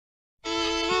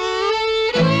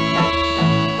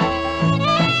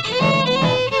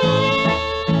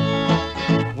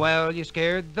Well, you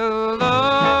scared the love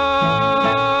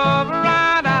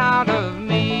right out of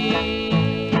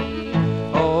me.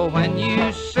 Oh, when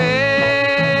you said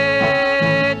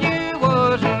you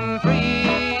wasn't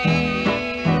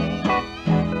free.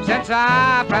 Since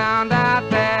I found out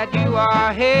that you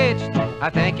are hitched, I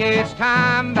think it's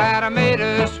time that I made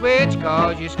a switch,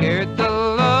 'cause you scared the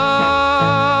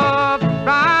love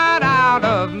right out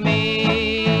of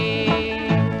me.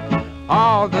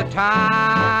 All the time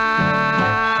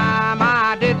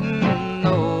I didn't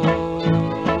know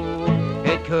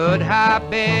it could have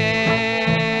been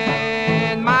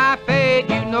my fate,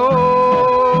 you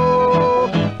know.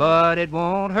 But it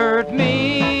won't hurt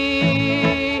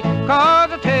me, 'cause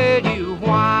I'll tell you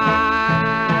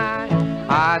why.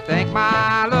 I think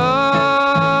my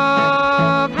love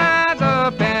has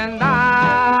up and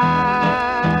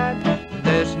died.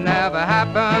 This never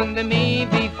happened to me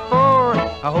before.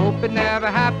 I hope it never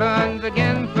happens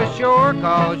again for sure,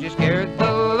 'cause you scared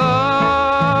the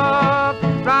love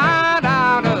right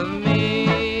out of me.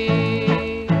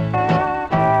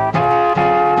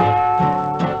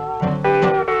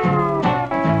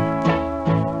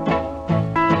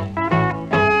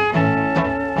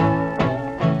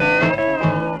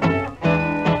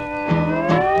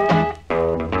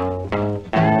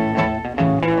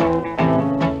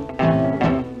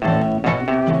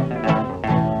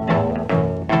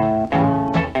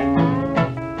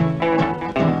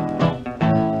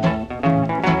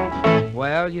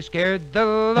 Well, you scared the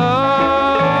love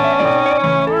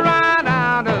right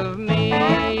out of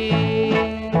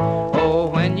me. Oh,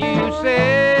 when you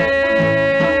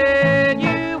said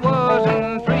you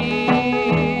wasn't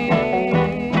free.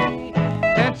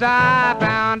 Since I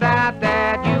found out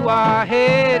that you are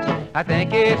hitched, I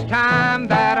think it's time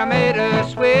that I made a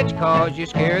switch, 'cause you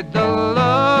scared the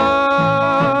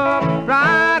love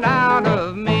right out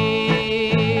of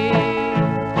me.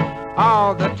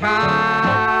 All the time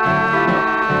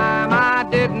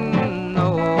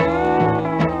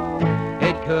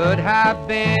could have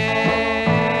been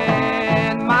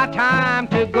my time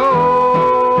to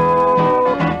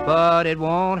go, but it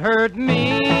won't hurt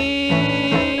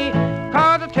me,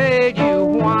 'cause I'll tell you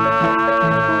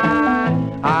why.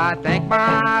 I think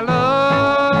my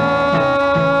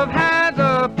love has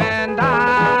up and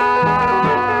died.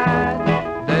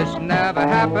 This never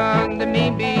happened to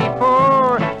me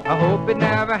before. I hope it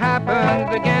never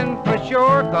happens again for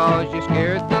sure, 'cause you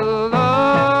scared the